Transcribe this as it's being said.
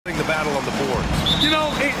battle on the boards. You know,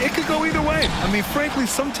 it could go either way. I mean, frankly,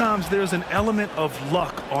 sometimes there's an element of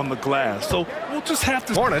luck on the glass. So we'll just have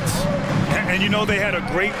to... Hornets. And you know, they had a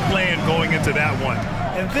great plan going into that one.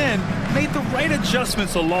 And then made the right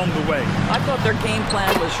adjustments along the way. I thought their game plan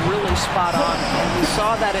was really spot on, and we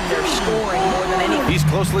saw that in their scoring more than anything. He's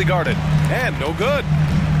closely guarded, and no good.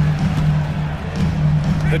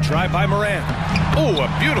 The drive by Morant. Oh, a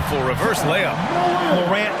beautiful reverse layup.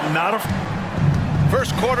 Morant, not a...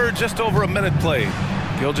 First quarter, just over a minute played.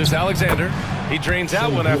 Gilgeous-Alexander, he drains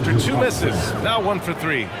out one after 2 misses. Now 1 for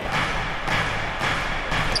 3.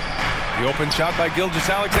 The open shot by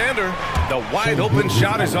Gilgeous-Alexander. The wide open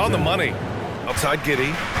shot is on the money. Outside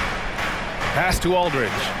Giddey. Pass to Aldridge.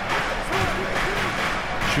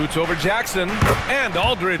 Shoots over Jackson. And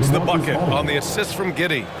Aldridge the bucket on the assist from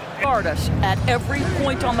Giddey. Guard us at every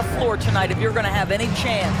point on the floor tonight if you're going to have any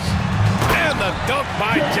chance. And the dunk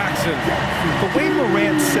by Jackson. The way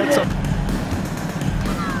Morant sets up...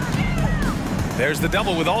 There's the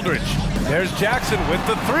double with Aldridge. There's Jackson with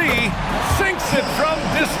the 3. Sinks it from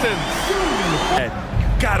distance.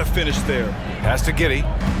 Gotta finish there. Pass to Giddey.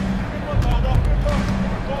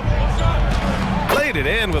 Laid it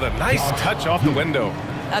in with a nice touch off the window.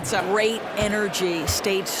 That's a great energy.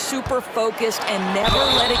 Stayed super focused and never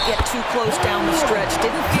let it get too close down the stretch.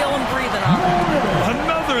 Didn't feel him breathing on it.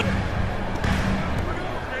 Another.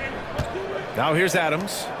 Now here's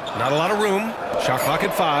Adams. Not a lot of room. Shot clock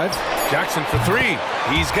at 5. Jackson for 3.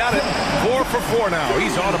 He's got it. 4 for 4 now.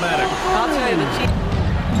 He's automatic. I'll tell you, the team.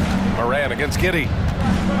 Morant against Giddey.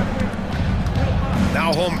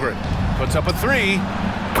 Now Holmgren puts up a 3.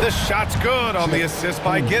 This shot's good on the assist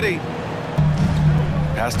by Giddey.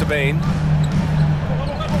 Pass to Bain.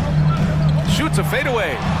 Shoots a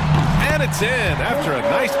fadeaway. And it's in after a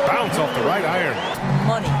nice bounce off the right iron.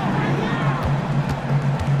 Money.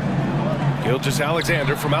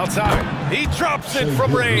 Gilgeous-Alexander from outside. He drops it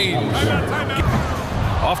from range.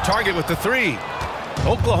 Off target with the 3.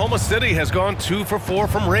 Oklahoma City has gone 2 for 4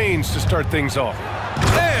 from range to start things off.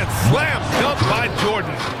 And slam dunk by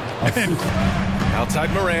Jordan. Outside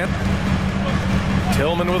Morant.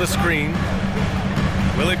 Tillman with a screen.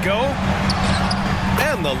 Will it go?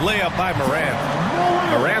 And the layup by Morant.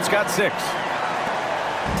 Morant's got 6.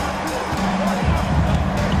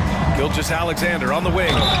 Gilgeous-Alexander on the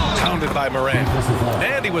wing, pounded by Morant.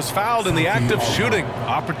 And he was fouled in the act of shooting.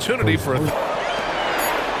 Opportunity for a...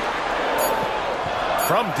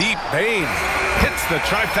 From deep, Bain hits the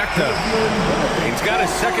trifecta. Bain's got his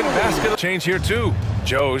second basket. Change here, too.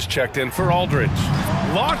 Joe's checked in for Aldridge.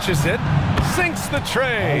 Launches it, sinks the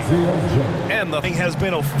tray. And the thing has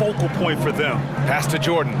been a focal point for them. Pass to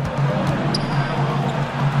Jordan.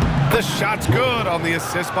 The shot's good on the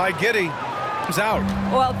assist by Giddey. Out.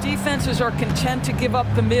 Well, defenses are content to give up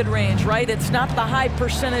the mid-range, right? It's not the high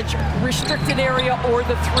percentage restricted area or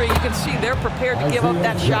the 3. You can see they're prepared to give up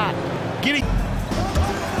that shot. Giddey.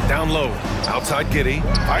 Down low. Outside Giddey.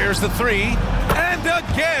 Fires the 3. And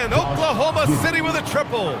again, Oklahoma City with a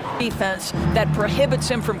triple. Defense that prohibits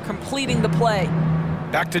him from completing the play.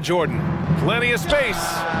 Back to Jordan. Plenty of space.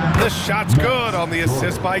 The shot's good on the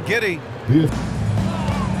assist by Giddey.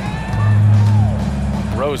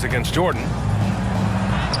 Rose against Jordan.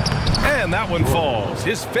 And that one falls.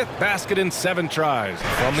 His 5th basket in 7 tries.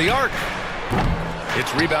 From the arc.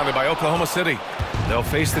 It's rebounded by Oklahoma City. They'll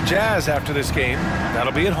face the Jazz after this game.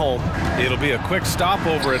 That'll be at home. It'll be a quick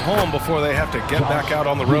stopover at home before they have to get back out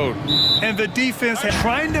on the road. And the defense is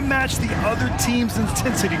trying to match the other team's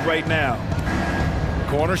intensity right now.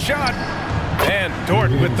 Corner shot. And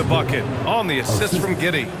Dort with the bucket on the assist from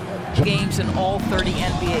Giddey. Games in all 30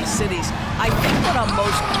 NBA cities. I think what I'm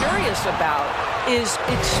most curious about is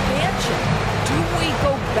expansion. Do we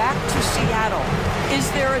go back to Seattle? Is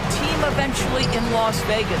there a team eventually in Las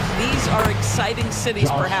Vegas? These are exciting cities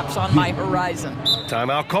perhaps on my horizon.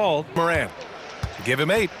 Timeout called. Morant. Give him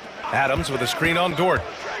 8. Adams with a screen on Dort.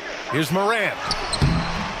 Here's Morant.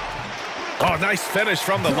 Oh, nice finish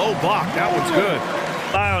from the low block. That one's good.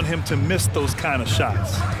 Rely on him to miss those kind of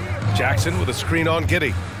shots. Jackson with a screen on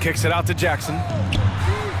Giddey. Kicks it out to Jackson.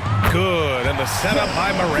 Good, and the setup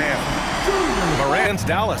by Morant. Morant's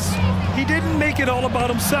Dallas. He didn't make it all about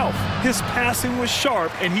himself. His passing was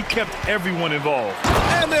sharp, and he kept everyone involved.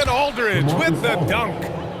 And then Aldridge with the dunk.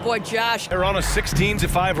 Boy, Josh. They're on a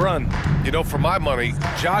 16-5 run. You know, for my money,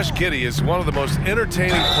 Josh Giddey is one of the most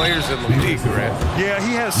entertaining players in the league, Grant. Yeah,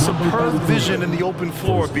 he has superb vision in the open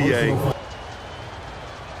floor, B.A.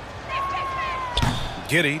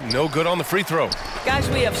 Giddey, no good on the free throw. Guys,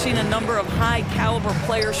 we have seen a number of high-caliber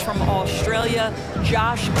players from Australia.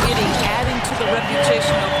 Josh Giddey adding to the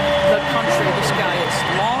reputation of the country. This guy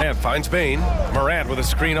is long. And finds Bain. Morant with a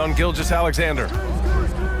screen on Gilgeous-Alexander.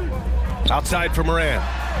 Outside for Morant.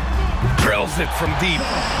 Drills it from deep.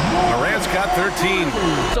 Morant's got 13.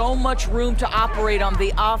 So much room to operate on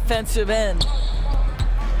the offensive end.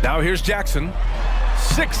 Now here's Jackson.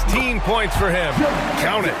 16 points for him.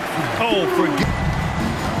 Count it. Oh, forget.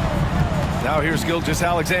 Now here's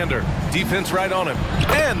Gilgeous-Alexander. Defense right on him.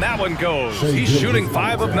 And that one goes. He's shooting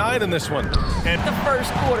 5 of 9 in this one. And the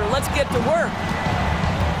first quarter. Let's get to work.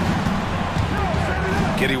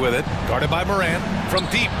 Giddey with it. Guarded by Morant. From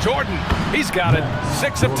deep, Jordan. He's got it.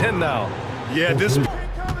 6 of 10 now. Yeah, this.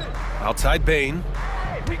 Outside Bain.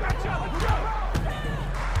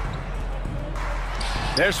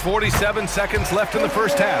 There's 47 seconds left in the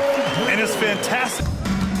first half. And it's fantastic.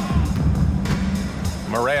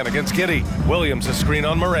 Morant against Giddey. Williams a screen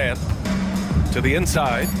on Morant. To the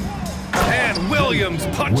inside. And Williams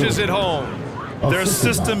punches it home. Their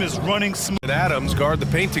system is running smooth. And Adams guard the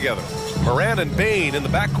paint together. Morant and Bain in the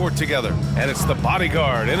backcourt together. And it's the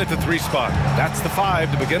bodyguard in at the 3 spot. That's the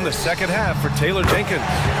 5 to begin the second half for Taylor Jenkins.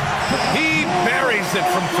 He buries it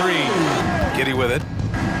from 3. Giddey with it.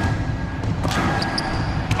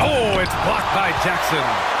 Oh, it's blocked by Jackson.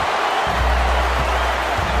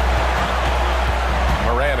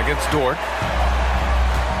 Morant against Dort.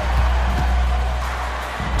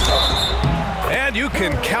 And you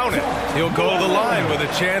can count it. He'll go to the line with a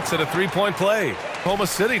chance at a 3-point play. Oklahoma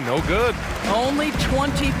City, no good. Only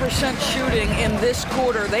 20% shooting in this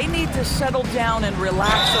quarter. They need to settle down and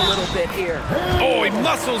relax a little bit here. Oh, he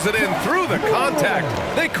muscles it in through the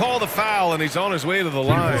contact. They call the foul, and he's on his way to the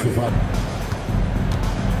line.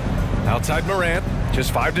 Outside Morant,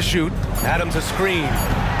 just 5 to shoot. Adams a screen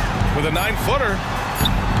with a 9-footer.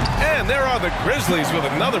 And there are the Grizzlies with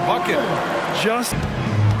another bucket. Just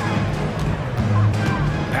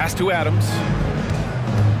pass to Adams.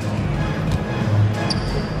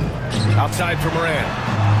 Outside for Morant.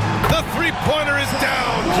 The 3-pointer is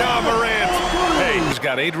down, Ja Morant. Hey, he's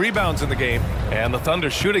got 8 rebounds in the game. And the Thunder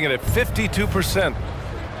shooting it at 52%.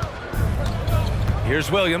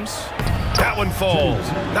 Here's Williams. That one falls.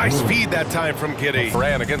 Nice feed that time from Giddey.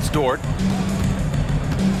 Morant against Dort.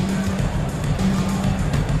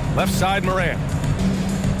 Left side, Morant.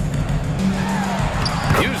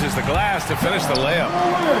 Uses the glass to finish the layup.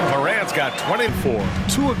 Morant's got 24.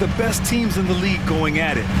 2 of the best teams in the league going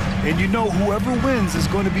at it. And you know whoever wins is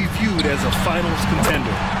going to be viewed as a finals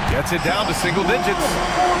contender. Gets it down to single digits.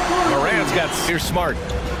 Morant's got Here's Smart.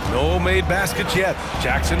 No made baskets yet.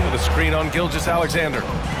 Jackson with a screen on Gilgeous-Alexander.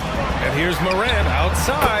 And here's Morant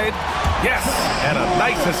outside. Yes, and a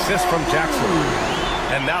nice assist from Jackson.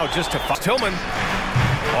 And now just to Tillman.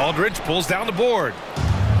 Aldridge pulls down the board.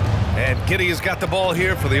 And Giddey has got the ball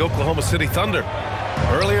here for the Oklahoma City Thunder.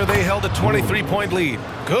 Earlier they held a 23-point lead.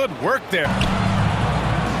 Good work there.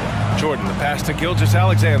 Jordan, the pass to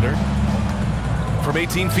Gilgeous-Alexander. From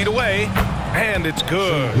 18 feet away. And it's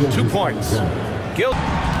good. 2 points.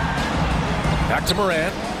 Back to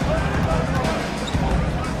Morant.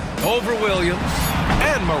 Over Williams.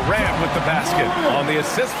 And Morant with the basket. On the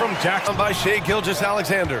assist from Jackson by Shai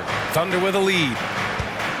Gilgeous-Alexander. Thunder with a lead.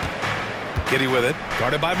 Giddey with it.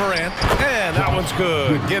 Guarded by Morant. And that one's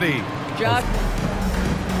good. Giddey. Josh.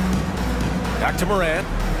 Back to Morant.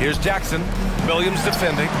 Here's Jackson. Williams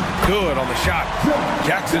defending. Good on the shot.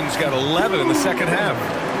 Jackson's got 11 in the second half.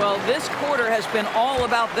 Well, this quarter has been all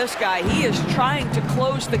about this guy. He is trying to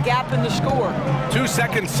close the gap in the score. 2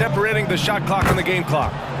 seconds separating the shot clock and the game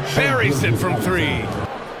clock. Buries it from 3.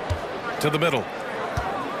 To the middle.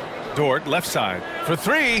 Dort, left side. For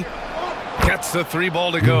 3. Gets the 3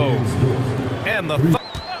 ball to go. And the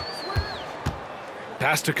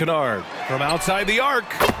pass to Kennard. From outside the arc.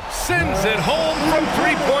 Sends it home from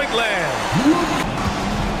 3-point land.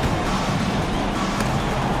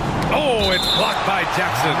 Oh, it's blocked by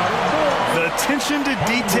Jackson. The attention to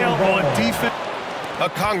detail on defense.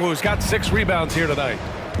 Okongwu's got 6 rebounds here tonight.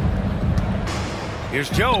 Here's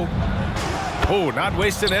Joe. Oh, not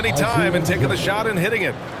wasting any time and taking the shot and hitting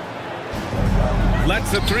it.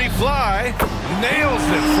 Lets the 3 fly. Nails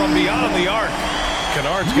it from beyond the arc.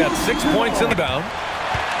 Kennard's got 6 points in the bound.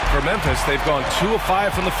 For Memphis, they've gone 2 of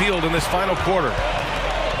 5 from the field in this final quarter.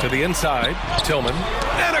 To the inside, Tillman.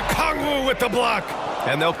 And Okongwu with the block.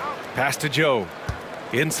 And they'll pass to Joe.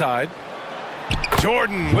 Inside.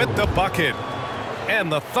 Jordan with the bucket.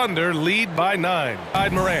 And the Thunder lead by 9.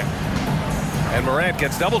 Side Morant. And Morant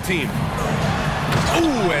gets double teamed.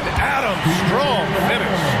 Ooh, and Adams, strong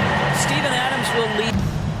finish. Steven Adams will lead.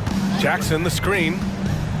 Jackson, the screen.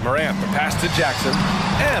 Morant, the pass to Jackson.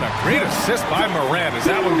 And a great assist by Morant as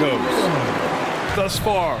that one goes. Thus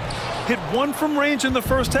far, hit one from range in the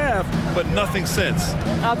first half, but nothing since.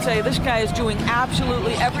 I'll tell you, this guy is doing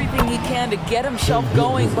absolutely everything he can to get himself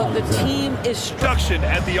going, but the team is Production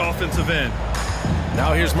at the offensive end.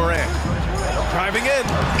 Now here's Morant. Driving in.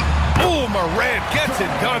 Oh, Morant gets it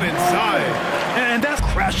done inside. And that's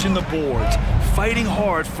crashing the boards, fighting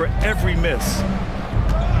hard for every miss.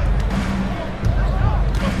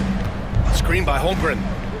 Screen by Holmgren.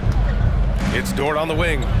 It's Dort on the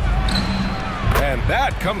wing. And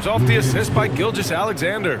that comes off the assist by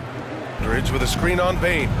Gilgeous-Alexander. Bridge with a screen on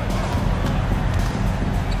Bain.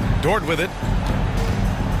 Dort with it.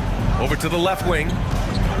 Over to the left wing.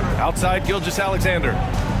 Outside Gilgeous-Alexander.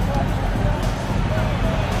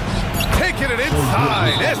 Taking it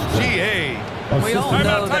inside. SGA. We all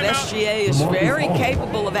know that SGA is very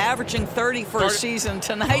capable of averaging 30 for a season.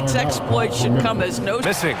 Tonight's exploit should come as no...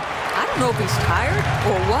 Missing. I don't know if he's tired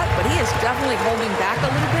or what, but he is definitely holding back a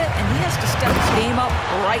little bit, and he has to step his game up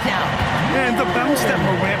right now. And the bounce that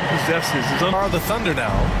Morant possesses is Are the Thunder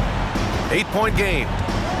now. 8-point game.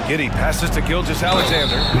 Giddey passes to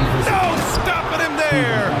Gilgeous-Alexander. No stopping him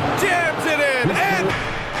there. Jams it in. And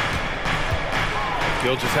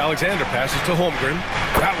Gilgeous-Alexander passes to Holmgren.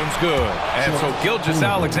 That one's good. And so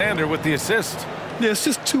Gilgeous-Alexander with the assist. Yeah, it's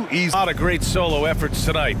just too easy. A lot of great solo efforts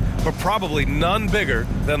tonight, but probably none bigger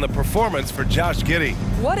than the performance for Josh Giddey.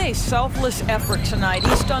 What a selfless effort tonight.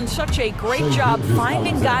 He's done such a great job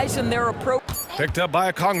finding guys in their approach. Picked up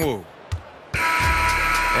by Okongwu.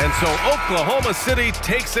 And so Oklahoma City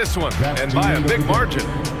takes this one, and by a big margin.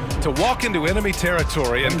 To walk into enemy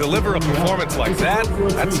territory and deliver a performance like that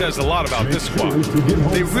says a lot about this squad.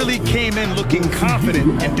 They really came in looking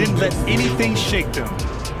confident and didn't let anything shake them.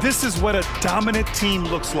 This is what a dominant team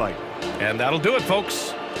looks like. And that'll do it,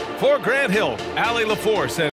 folks. For Grant Hill, Allie LaForce, and